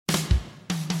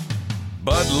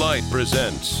Bud Light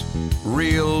presents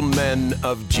Real Men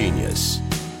of Genius.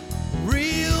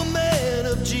 Real Men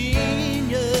of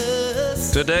Genius.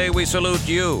 Today we salute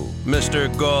you, Mr.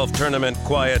 Golf Tournament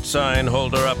Quiet Sign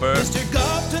Holder-Upper. Mr.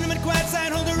 Golf Tournament Quiet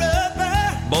Sign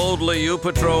Holder-Upper. Boldly you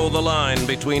patrol the line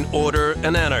between order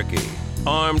and anarchy,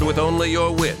 armed with only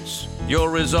your wits,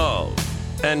 your resolve,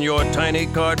 and your tiny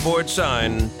cardboard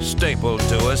sign stapled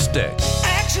to a stick.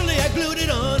 Actually, I glued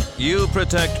it on. You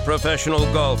protect professional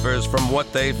golfers from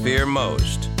what they fear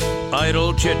most.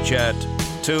 Idle chit-chat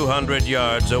 200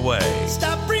 yards away.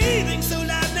 Stop breathing so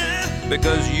loud now.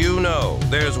 Because you know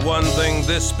there's one thing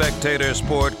this spectator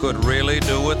sport could really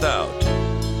do without.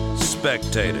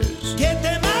 Spectators. Get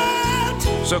them out.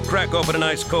 So crack open an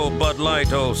ice cold Bud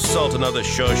Light, old Sultan of the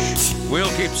Shush.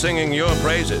 We'll keep singing your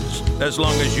praises as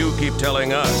long as you keep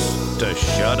telling us to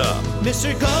shut up.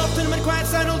 Mr. Golf Tournament Quiet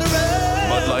Sign Holder-Upper.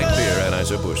 Bud Light Beer,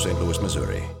 Anheuser-Busch, St. Louis,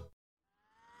 Missouri.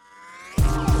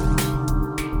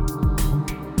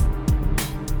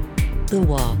 The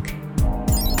Walk.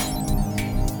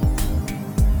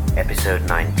 Episode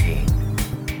 19.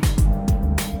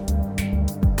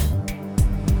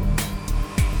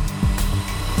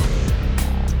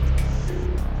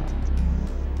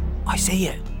 I see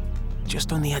it.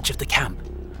 Just on the edge of the camp.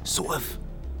 Sort of.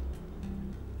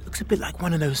 Looks a bit like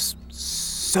one of those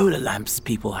solar lamps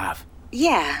people have.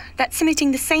 Yeah, that's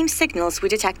emitting the same signals we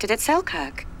detected at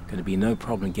Selkirk. Gonna be no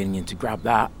problem getting in to grab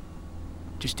that.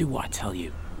 Just do what I tell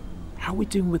you. How are we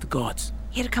doing with the gods?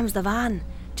 Here comes the van,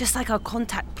 just like our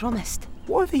contact promised.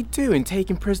 What are they doing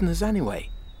taking prisoners anyway?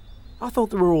 I thought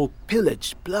they were all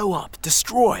pillage, blow up,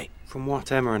 destroy. From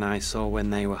what Emma and I saw when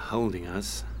they were holding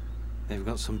us, they've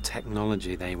got some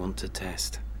technology they want to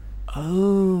test.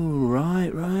 Oh,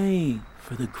 right.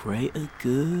 For the greater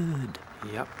good.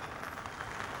 Yep.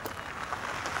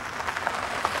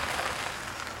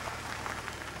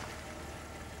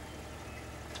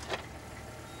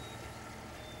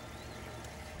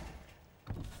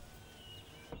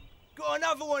 Got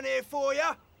another one here for you.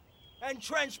 And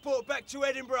transport back to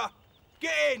Edinburgh.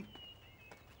 Get in.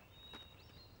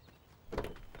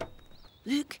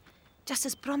 Look, just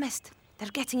as promised, they're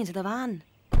getting into the van.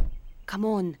 Come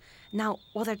on, now,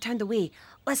 while they're turned away,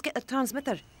 let's get the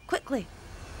transmitter, quickly.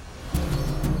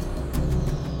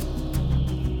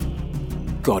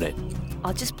 Got it.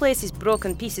 I'll just place these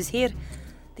broken pieces here.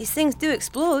 These things do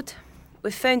explode.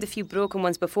 We've found a few broken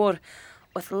ones before.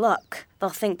 With luck, they'll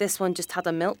think this one just had a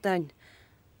meltdown.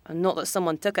 And not that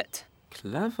someone took it.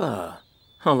 Clever.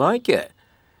 I like it.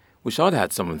 Wish I'd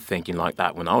had someone thinking like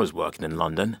that when I was working in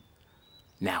London.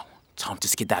 Now, time to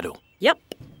skedaddle. Yep.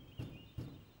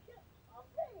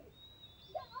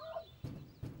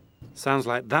 Sounds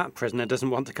like that prisoner doesn't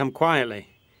want to come quietly.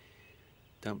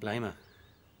 Don't blame her.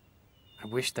 I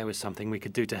wish there was something we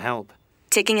could do to help.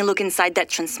 Taking a look inside that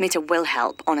transmitter will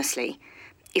help, honestly.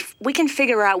 If we can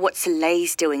figure out what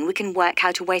Soleil's doing, we can work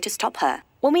out a way to stop her.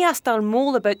 When we asked our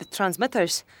mole about the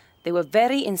transmitters, they were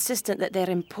very insistent that they're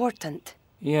important.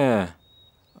 Yeah,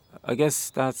 I guess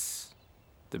that's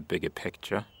the bigger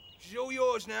picture. She's all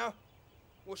yours now.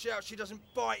 Watch out she doesn't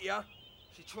bite you.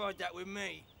 She tried that with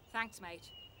me. Thanks, mate.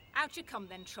 Out you come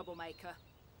then, troublemaker.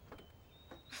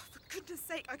 For goodness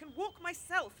sake, I can walk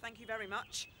myself, thank you very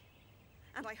much.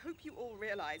 And I hope you all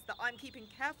realise that I'm keeping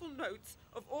careful notes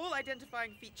of all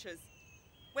identifying features.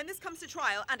 When this comes to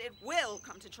trial, and it will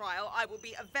come to trial, I will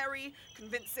be a very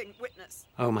convincing witness.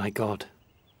 Oh my God.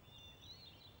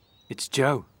 It's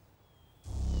Joe.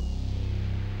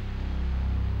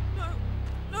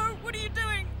 No, what are you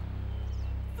doing?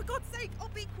 For God's sake, I'll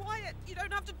be quiet. You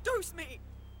don't have to dose me.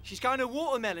 She's going to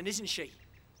Watermelon, isn't she?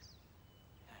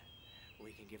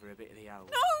 We can give her a bit of the owl.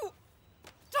 No!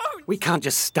 Don't! We can't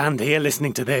just stand here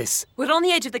listening to this. We're on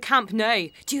the edge of the camp now.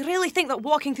 Do you really think that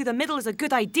walking through the middle is a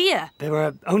good idea? There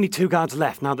are only 2 guards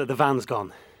left now that the van's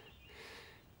gone.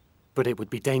 But it would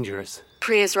be dangerous.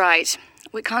 Priya's right.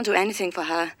 We can't do anything for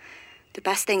her. The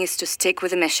best thing is to stick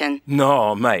with the mission.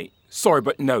 No, mate. Sorry,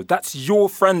 but no, that's your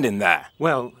friend in there.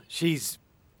 Well, she's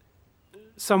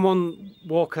someone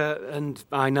Walker and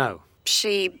I know.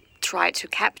 She tried to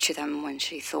capture them when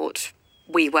she thought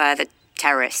we were the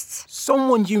terrorists.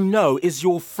 Someone you know is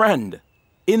your friend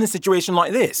in a situation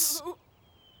like this.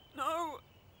 No,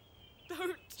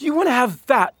 don't. You want to have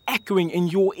that echoing in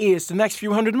your ears the next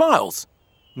few hundred miles?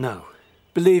 No.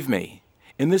 Believe me,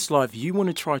 in this life, you want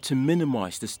to try to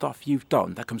minimise the stuff you've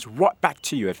done that comes right back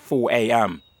to you at 4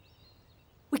 a.m.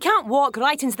 We can't walk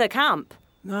right into the camp.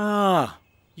 Nah,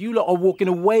 you lot are walking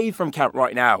away from camp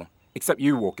right now. Except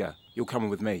you, Walker. You're coming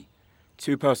with me.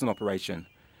 2-person operation.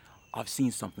 I've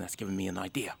seen something that's given me an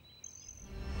idea.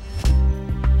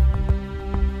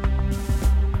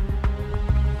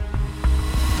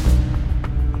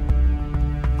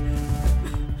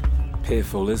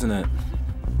 pitiful, isn't it?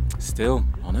 Still,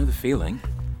 I know the feeling.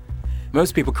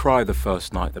 Most people cry the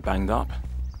first night they're banged up.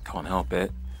 Can't help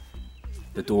it.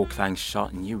 The door clangs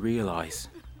shut and you realise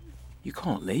you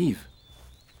can't leave.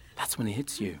 That's when it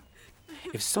hits you.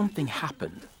 If something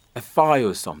happened, a fire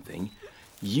or something,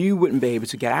 you wouldn't be able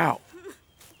to get out.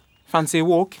 Fancy a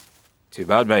walk? Too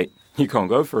bad, mate. You can't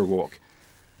go for a walk.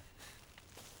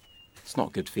 It's not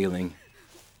a good feeling.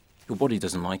 Your body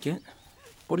doesn't like it.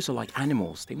 Bodies are like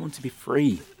animals. They want to be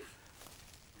free.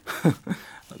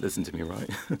 Listen to me, right?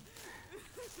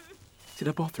 See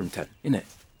the bathroom tent, innit?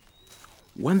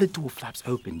 When the door flaps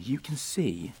open, you can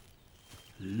see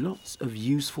lots of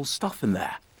useful stuff in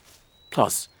there.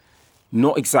 Plus,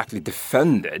 not exactly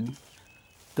defended,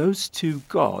 those two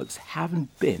guards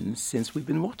haven't been since we've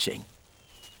been watching.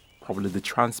 Probably the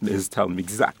transmitters tell them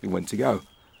exactly when to go.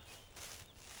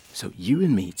 So you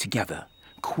and me together,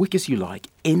 quick as you like,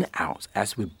 in, out,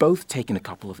 as we're both taking a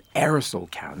couple of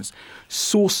aerosol cans,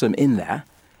 sauce them in there,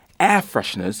 air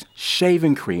fresheners,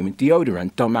 shaving cream,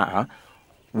 deodorant, don't matter.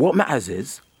 What matters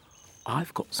is,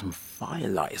 I've got some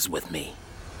firelighters with me.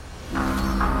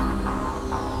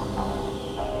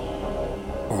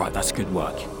 Alright, that's good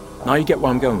work. Now you get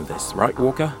where I'm going with this, right,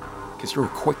 Walker? Because you're a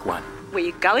quick one. Where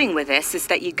you're going with this is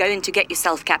that you're going to get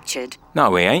yourself captured.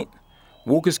 No, we ain't.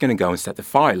 Walker's going to go and set the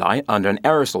firelight under an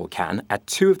aerosol can at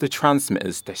two of the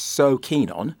transmitters they're so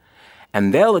keen on,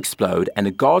 and they'll explode and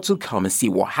the guards will come and see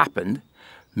what happened.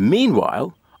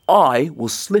 Meanwhile, I will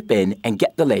slip in and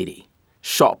get the lady.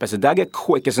 Sharp as a dagger,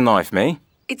 quick as a knife, me.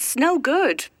 It's no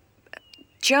good.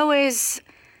 Jo is...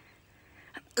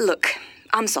 Look,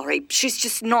 I'm sorry. She's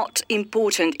just not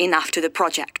important enough to the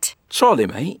project. Charlie,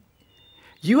 mate,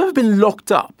 you ever been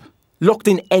locked up? Locked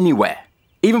in anywhere?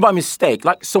 Even by mistake,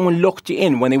 like someone locked you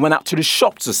in when they went out to the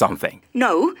shops or something?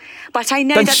 No, but I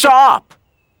know then that... Then shut up!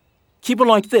 Keep on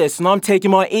like this and I'm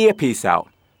taking my earpiece out.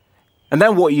 And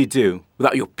then what you do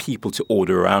without your people to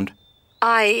order around?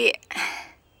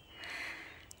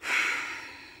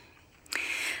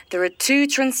 There are two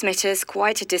transmitters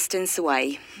quite a distance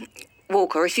away.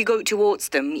 Walker, if you go towards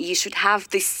them, you should have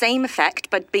the same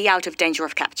effect but be out of danger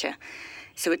of capture.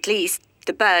 So at least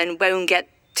the burn won't get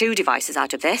two devices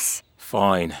out of this.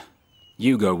 Fine.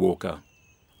 You go, Walker.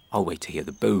 I'll wait to hear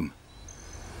the boom.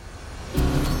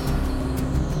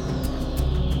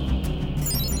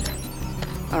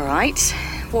 All right.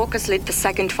 Walker's lit the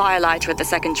second firelighter at the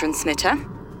second transmitter.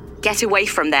 Get away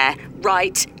from there.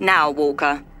 Right now,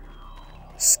 Walker.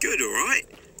 It's good, all right.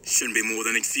 Shouldn't be more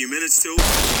than a few minutes till...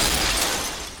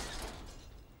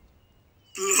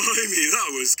 Blimey,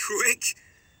 that was quick.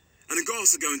 And the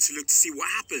guards are going to look to see what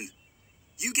happened.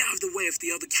 You get out of the way of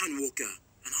the other can, Walker,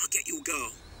 and I'll get your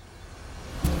girl.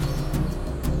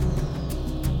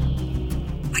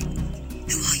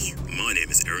 Who are you? My name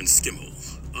is Aaron Skimmel.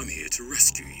 I'm here to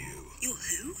rescue you. You're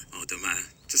who? Oh, don't matter.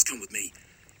 Just come with me.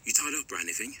 You tied up or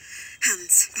anything?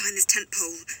 Hands behind this tent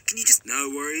pole. Can you just...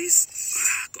 No worries.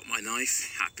 Got my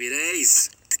knife. Happy days.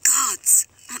 The guards,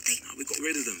 aren't they? No, we got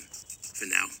rid of them. For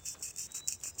now.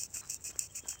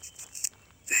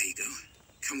 There you go.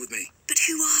 Come with me. But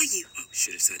who are you? Oh,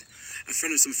 should have said. A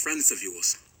friend of some friends of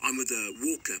yours. I'm with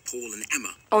Walker, Paul and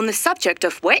Emma. On the subject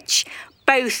of which,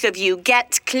 both of you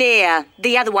get clear.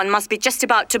 The other one must be just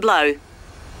about to blow.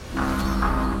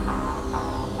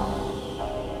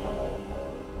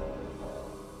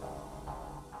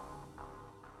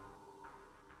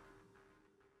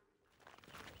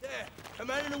 There, a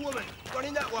man and a woman,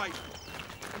 running that way.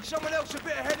 And someone else a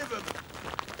bit ahead of them.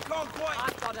 Can't quite...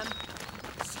 I've got him.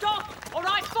 Stop, or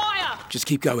I fire! Just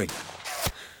keep going.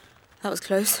 That was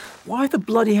close. Why the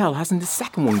bloody hell hasn't the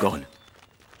second one gone?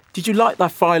 Did you light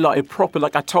that firelighter proper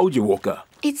like I told you, Walker?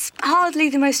 It's hardly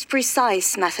the most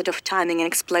precise method of timing an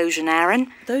explosion,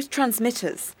 Aaron. Those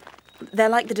transmitters, they're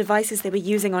like the devices they were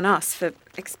using on us for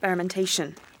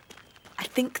experimentation. I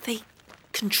think they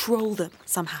control them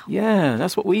somehow. Yeah,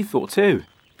 that's what we thought too.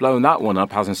 Blowing that one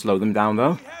up hasn't slowed them down,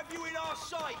 though. We have you in our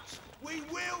sights. We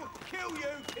will kill you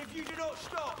if you do not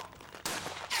stop.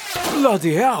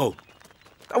 Bloody hell!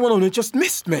 That one only just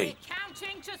missed me. We're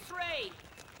counting to 3.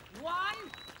 1,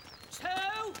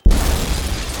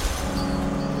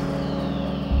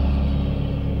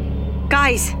 2...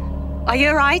 Guys, are you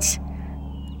all right?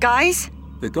 Guys?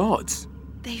 The guards?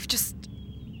 They've just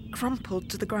crumpled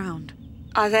to the ground.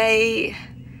 Are they...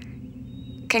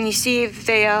 Can you see if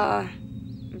they are...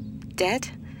 dead?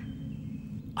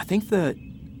 I think they're...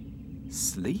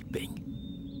 sleeping.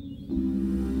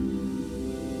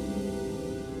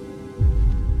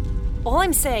 All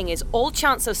I'm saying is all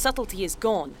chance of subtlety is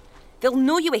gone. They'll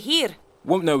know you were here.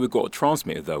 Won't know we've got a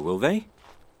transmitter, though, will they?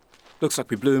 Looks like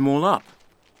we blew them all up.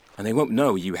 And they won't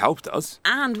know you helped us.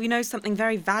 And we know something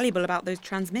very valuable about those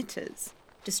transmitters.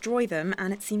 Destroy them,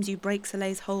 and it seems you break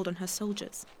Soleil's hold on her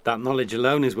soldiers. That knowledge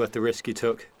alone is worth the risk you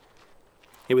took.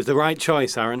 It was the right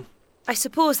choice, Aaron. I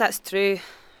suppose that's true.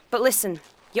 But listen,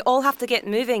 you all have to get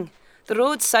moving. The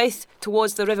road south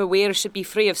towards the River Wear should be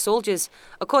free of soldiers,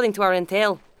 according to our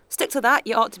intel. Stick to that,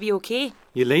 you ought to be okay.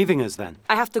 You're leaving us then?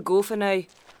 I have to go for now.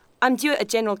 I'm due at a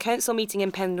General Council meeting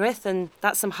in Penrith, and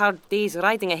that's some hard days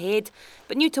riding ahead.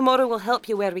 But New Tomorrow will help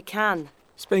you where we can.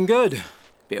 It's been good.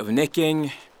 Bit of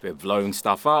nicking, bit of blowing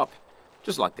stuff up.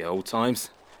 Just like the old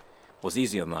times. Was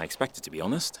easier than I expected, to be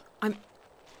honest.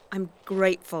 I'm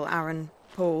grateful, Aaron,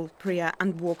 Paul, Priya,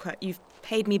 and Walker. You've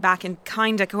paid me back in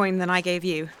kinder coin than I gave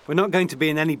you. We're not going to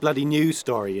be in any bloody news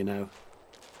story, you know.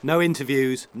 No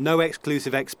interviews, no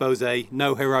exclusive exposé,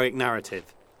 no heroic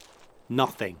narrative.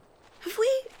 Nothing. Have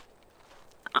we...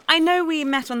 I know we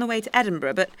met on the way to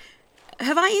Edinburgh, but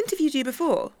have I interviewed you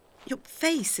before? Your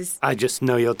face is... I just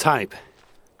know your type.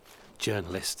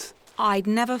 Journalists. I'd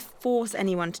never force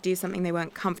anyone to do something they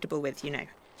weren't comfortable with, you know.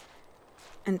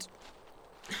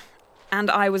 And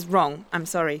I was wrong, I'm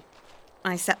sorry.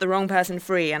 I set the wrong person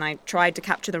free and I tried to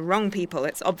capture the wrong people,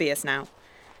 it's obvious now.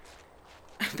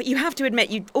 But you have to admit,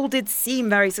 you all did seem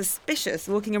very suspicious,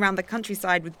 walking around the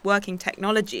countryside with working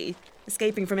technology,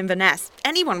 escaping from Inverness.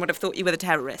 Anyone would have thought you were the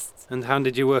terrorists. And how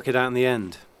did you work it out in the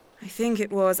end? I think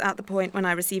it was at the point when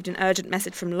I received an urgent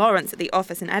message from Lawrence at the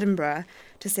office in Edinburgh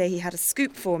to say he had a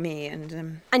scoop for me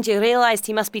and... And you realised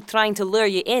he must be trying to lure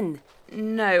you in?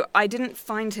 No, I didn't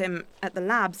find him at the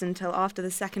labs until after the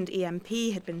second EMP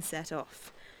had been set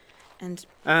off.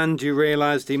 And you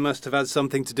realised he must have had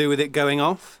something to do with it going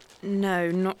off? No,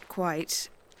 not quite.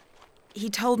 He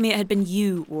told me it had been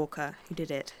you, Walker, who did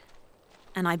it.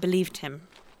 And I believed him,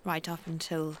 right up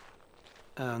until...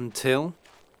 Until?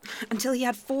 Until he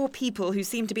had 4 people who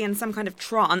seemed to be in some kind of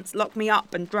trance lock me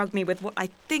up and drug me with what I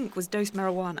think was dosed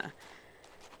marijuana.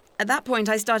 At that point,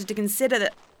 I started to consider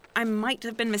that I might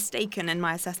have been mistaken in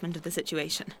my assessment of the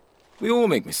situation. We all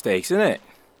make mistakes, innit?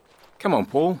 Come on,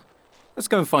 Paul. Let's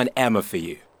go and find Emma for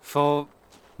you. For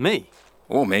me?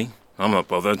 Or me. I'm not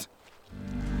bothered.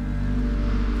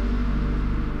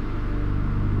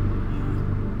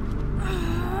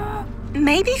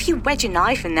 Maybe if you wedge a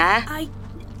knife in there. I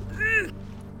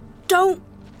don't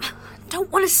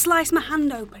want to slice my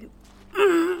hand open.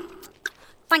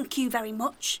 Thank you very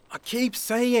much. I keep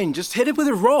saying, just hit it with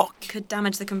a rock. Could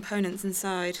damage the components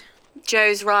inside.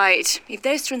 Joe's right. If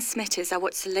those transmitters are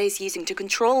what Soleil's using to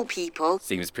control people...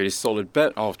 Seems a pretty solid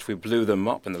bet after we blew them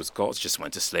up and those gods just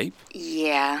went to sleep.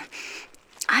 Yeah.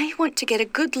 I want to get a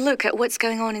good look at what's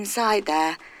going on inside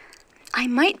there. I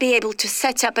might be able to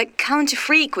set up a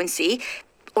counter-frequency,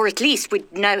 or at least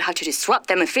would know how to disrupt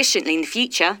them efficiently in the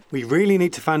future. We really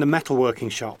need to find a metalworking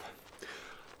shop.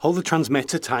 Hold the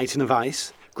transmitter tight in a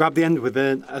vice, grab the end with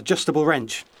an adjustable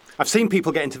wrench. I've seen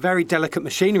people get into very delicate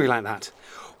machinery like that.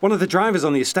 One of the drivers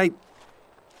on the estate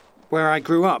where I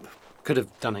grew up could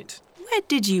have done it. Where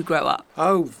did you grow up?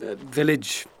 Oh, a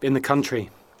village in the country.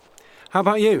 How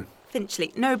about you?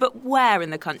 Finchley. No, but where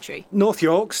in the country? North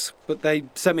Yorks, but they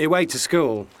sent me away to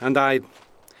school, and I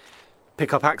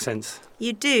pick up accents.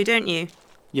 You do, don't you?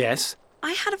 Yes.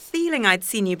 I had a feeling I'd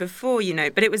seen you before, you know,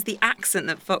 but it was the accent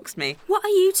that foxed me. What are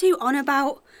you two on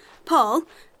about? Paul,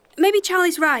 maybe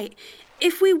Charlie's right.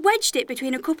 If we wedged it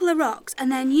between a couple of rocks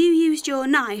and then you used your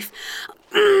knife...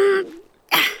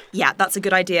 Yeah, that's a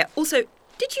good idea. Also,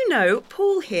 did you know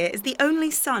Paul here is the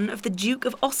only son of the Duke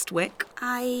of Ostwick?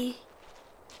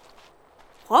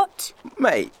 What?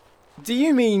 Mate, do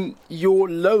you mean you're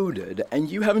loaded and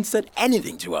you haven't said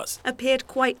anything to us? Appeared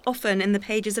quite often in the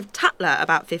pages of Tatler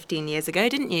about 15 years ago,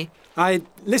 didn't you?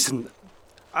 Listen,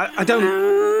 I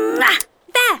don't...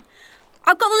 There!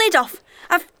 I've got the lid off.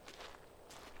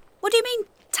 What do you mean,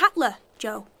 Tatler,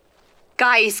 Joe?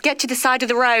 Guys, get to the side of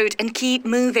the road and keep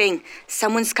moving.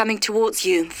 Someone's coming towards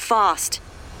you, fast.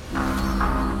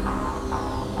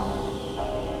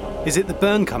 Is it the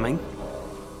Burn coming?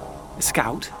 A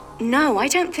scout? No, I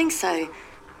don't think so.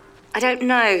 I don't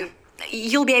know.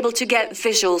 You'll be able to get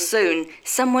visual soon.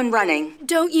 Someone running.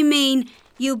 Don't you mean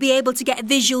you'll be able to get a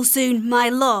visual soon, my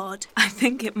lord? I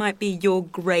think it might be your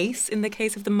grace in the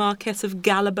case of the Marquess of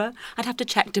Gallagher. I'd have to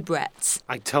check Debrett's.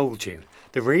 I told you.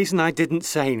 The reason I didn't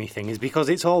say anything is because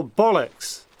it's all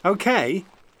bollocks. OK?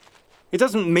 It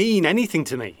doesn't mean anything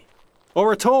to me.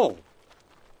 Or at all.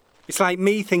 It's like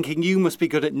me thinking you must be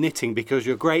good at knitting because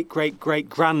your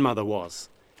great-great-great-grandmother was.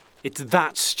 It's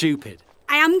that stupid.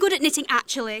 I am good at knitting,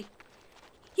 actually.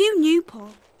 You knew,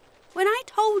 Paul. When I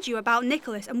told you about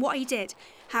Nicholas and what he did,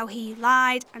 how he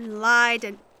lied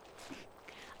and...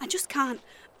 I just can't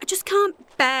I just can't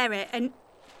bear it, and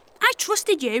I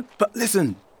trusted you. But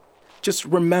listen, just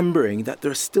remembering that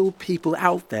there are still people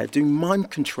out there doing mind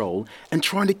control and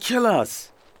trying to kill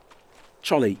us.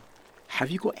 Charlie, have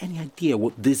you got any idea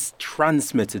what this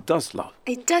transmitter does, love?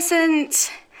 It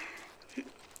doesn't...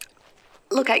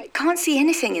 Look, I can't see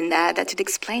anything in there that would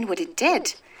explain what it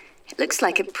did. It looks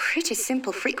like a pretty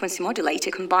simple frequency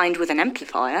modulator combined with an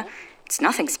amplifier. It's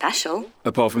nothing special.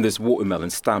 Apart from this watermelon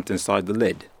stamped inside the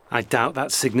lid. I doubt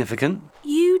that's significant.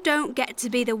 You don't get to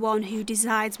be the one who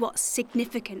decides what's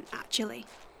significant, actually.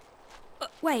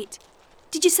 Wait,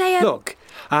 did you say Look,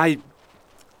 I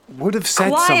would have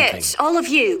said Quiet, something. all of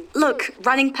you. Look,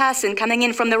 running person coming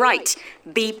in from the right.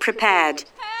 Be prepared.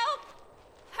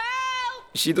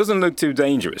 She doesn't look too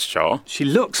dangerous, Char. She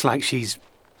looks like she's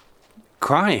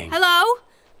crying. Hello?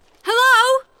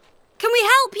 Hello? Can we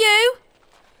help you?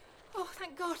 Oh,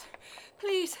 thank God.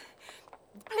 Please.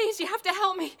 Please, you have to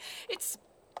help me. It's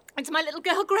my little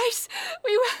girl, Grace.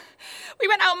 We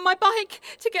went out on my bike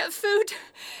to get food.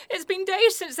 It's been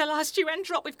days since the last UN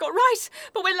drop. We've got rice,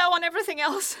 but we're low on everything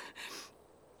else.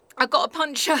 I got a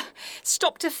puncher,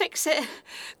 stopped to fix it.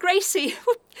 Gracie,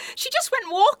 she just went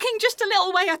walking just a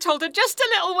little way, I told her, just a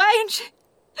little way, and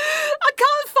I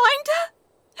can't find her.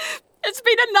 It's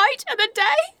been a night and a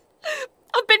day.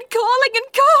 I've been calling and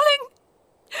calling.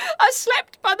 I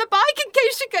slept by the bike in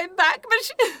case she came back,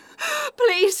 but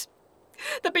please.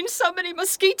 There've been so many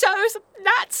mosquitoes,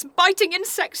 gnats, biting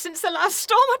insects since the last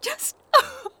storm. I just...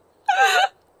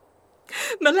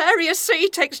 Malaria C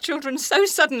takes children so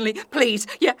suddenly. Please,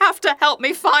 you have to help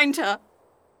me find her.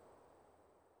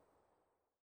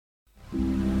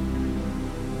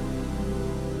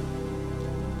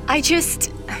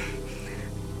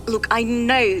 Look, I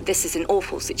know this is an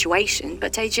awful situation,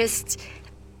 but I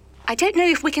don't know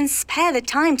if we can spare the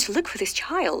time to look for this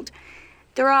child.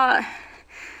 There are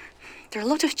a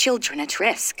lot of children at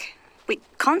risk. We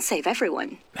can't save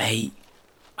everyone. Mate,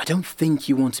 I don't think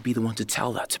you want to be the one to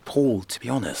tell that to Paul, to be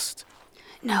honest.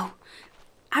 No,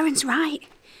 Aaron's right.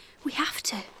 We have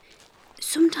to.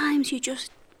 Sometimes you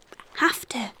just have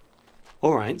to.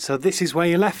 All right, so this is where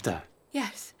you left her?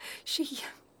 Yes,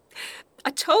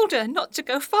 I told her not to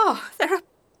go far. There are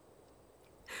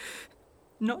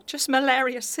not just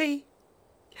malaria C.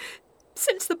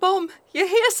 Since the bomb, you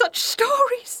hear such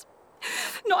stories.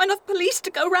 Not enough police to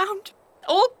go round.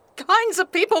 All kinds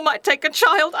of people might take a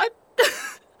child.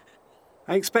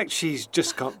 I expect she's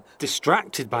just got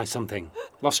distracted by something,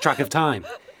 lost track of time.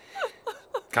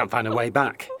 Can't find her way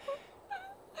back.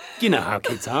 You know how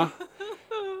kids are.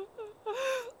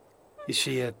 Is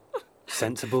she a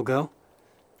sensible girl?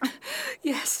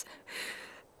 Yes.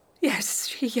 Yes,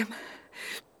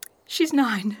 she's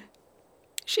 9.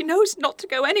 She knows not to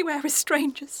go anywhere with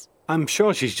strangers. I'm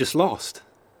sure she's just lost.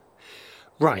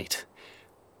 Right.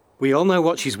 We all know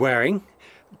what she's wearing.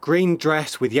 Green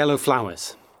dress with yellow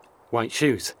flowers. White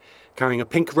shoes. Carrying a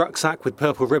pink rucksack with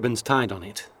purple ribbons tied on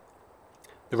it.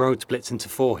 The road splits into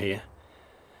 4 here.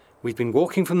 We've been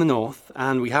walking from the north,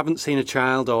 and we haven't seen a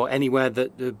child or anywhere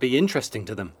that would be interesting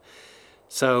to them.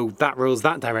 So that rules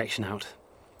that direction out.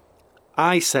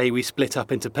 I say we split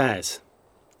up into pairs.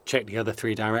 Check the other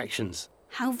 3 directions.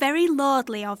 How very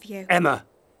lordly of you. Emma,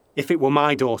 if it were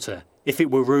my daughter, if it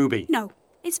were Ruby... No,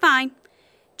 it's fine.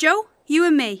 Joe, you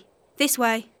and me. This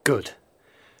way. Good.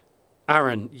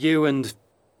 Aaron, you and...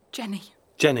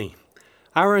 Jenny.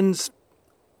 Aaron's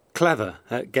clever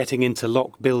at getting into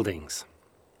locked buildings.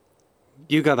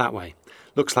 You go that way.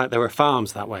 Looks like there are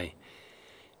farms that way.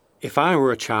 If I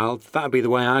were a child, that'd be the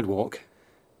way I'd walk.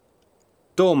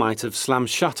 Door might have slammed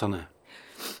shut on her.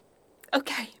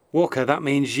 OK. Walker, that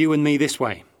means you and me this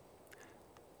way.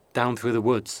 Down through the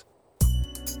woods.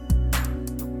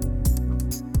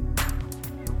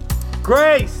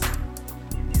 Grace!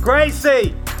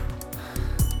 Gracie!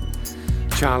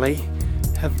 Charlie,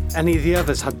 have any of the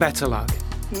others had better luck?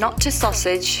 Not to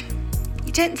Sausage.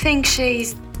 You don't think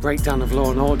she's... Breakdown of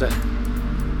law and order.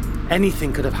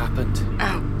 Anything could have happened.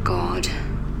 Oh, God.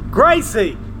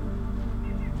 Gracie!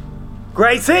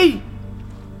 Gracie!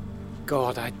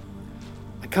 God, I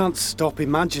can't stop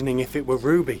imagining if it were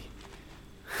Ruby.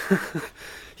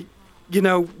 You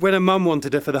know, when her mum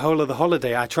wanted her for the whole of the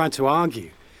holiday, I tried to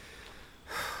argue.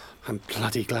 I'm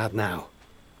bloody glad now.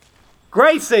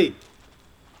 Gracie!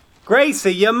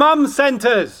 Gracie, your mum sent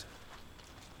us!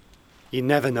 You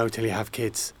never know till you have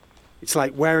kids. It's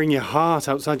like wearing your heart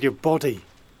outside your body.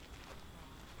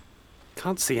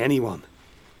 Can't see anyone.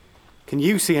 Can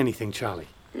you see anything, Charlie?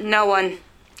 No one.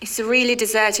 It's a really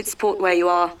deserted spot where you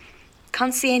are.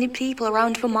 Can't see any people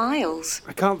around for miles.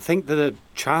 I can't think that a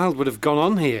child would have gone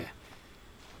on here.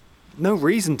 No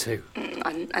reason to.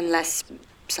 Unless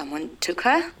someone took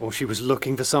her. Or she was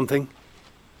looking for something.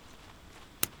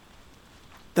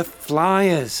 The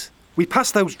flyers. We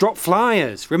passed those drop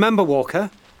flyers. Remember,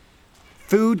 Walker?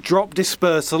 Food drop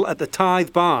dispersal at the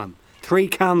Tithe Barn. 3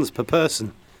 cans per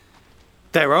person.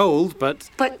 They're old, but...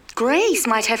 But Grace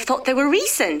might have thought they were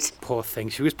recent. Poor thing,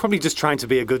 she was probably just trying to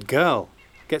be a good girl.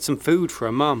 Get some food for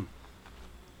her mum.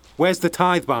 Where's the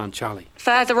Tithe Barn, Charlie?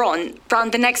 Further on,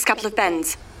 round the next couple of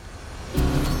bends.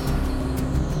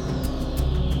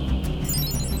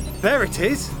 There it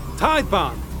is. Tithe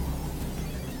Barn.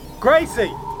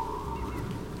 Gracie!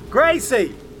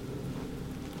 Gracie!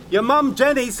 Your mum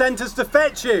Jenny sent us to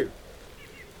fetch you.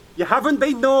 You haven't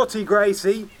been naughty,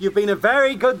 Gracie. You've been a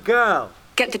very good girl.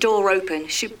 Get the door open.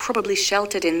 She probably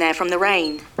sheltered in there from the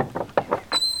rain.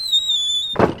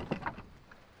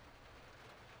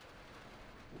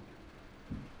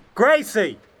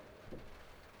 Gracie!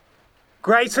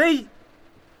 Gracie!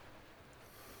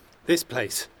 This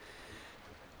place.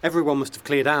 Everyone must have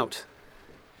cleared out.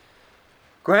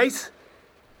 Grace?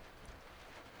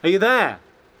 Are you there?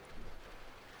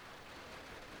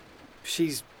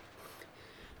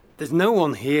 There's no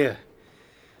one here.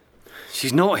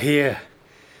 She's not here.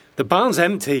 The barn's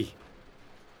empty.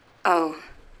 Oh.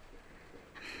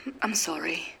 I'm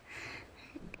sorry.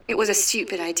 It was a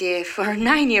stupid idea for a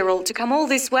 9-year-old to come all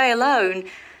this way alone.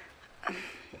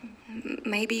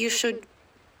 Maybe you should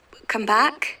come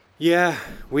back? Yeah,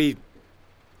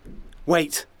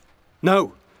 Wait.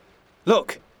 No.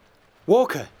 Look.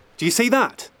 Walker, do you see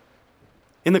that?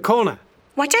 In the corner.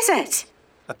 What is it?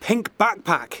 A pink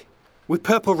backpack with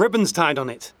purple ribbons tied on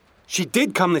it. She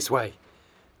did come this way.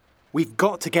 We've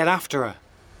got to get after her.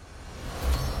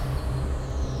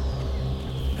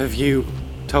 Have you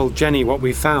told Jenny what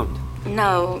we found?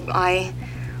 No,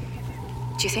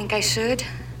 Do you think I should?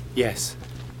 Yes.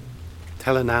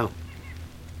 Tell her now.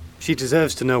 She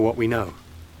deserves to know what we know,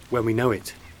 when we know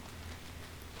it.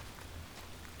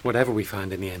 Whatever we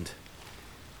find in the end.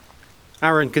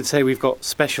 Aaron could say we've got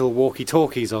special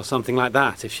walkie-talkies or something like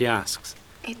that if she asks.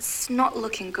 It's not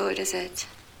looking good, is it?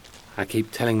 I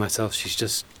keep telling myself she's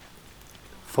just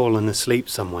fallen asleep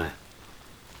somewhere.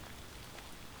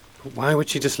 But why would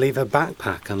she just leave her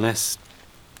backpack unless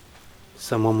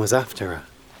someone was after her?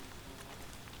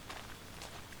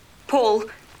 Paul,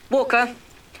 Walker,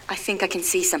 I think I can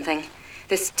see something.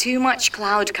 There's too much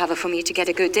cloud cover for me to get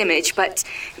a good image, but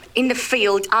in the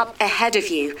field up ahead of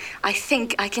you, I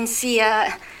think I can see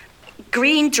a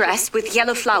green dress with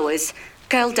yellow flowers,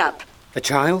 curled up. A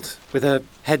child with her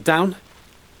head down?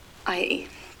 I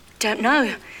don't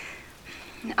know.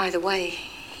 Either way,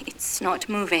 it's not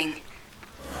moving.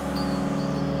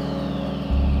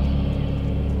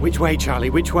 Which way, Charlie?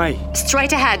 Which way?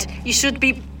 Straight ahead. You should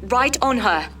be right on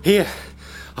her. Here.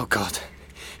 Oh, God.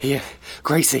 Here.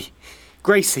 Gracie.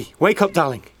 Gracie, wake up,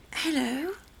 darling.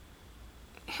 Hello.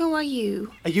 Who are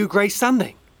you? Are you Grace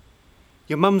Sanding?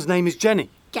 Your mum's name is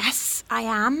Jenny. Yes, I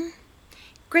am.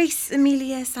 Grace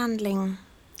Amelia Sandling.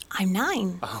 I'm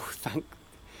 9. Oh, thank...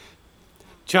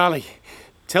 Charlie,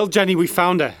 tell Jenny we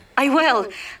found her. I will.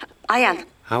 I am.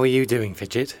 How are you doing,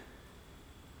 Fidget?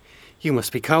 You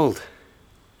must be cold.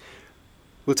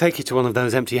 We'll take you to one of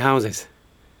those empty houses.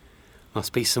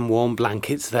 Must be some warm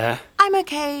blankets there. I'm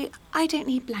okay. I don't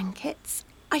need blankets.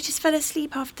 I just fell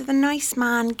asleep after the nice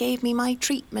man gave me my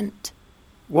treatment.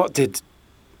 What did...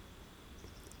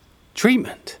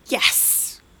 Treatment?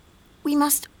 Yes. We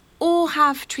must all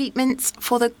have treatments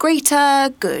for the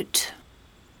greater good.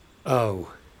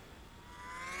 Oh.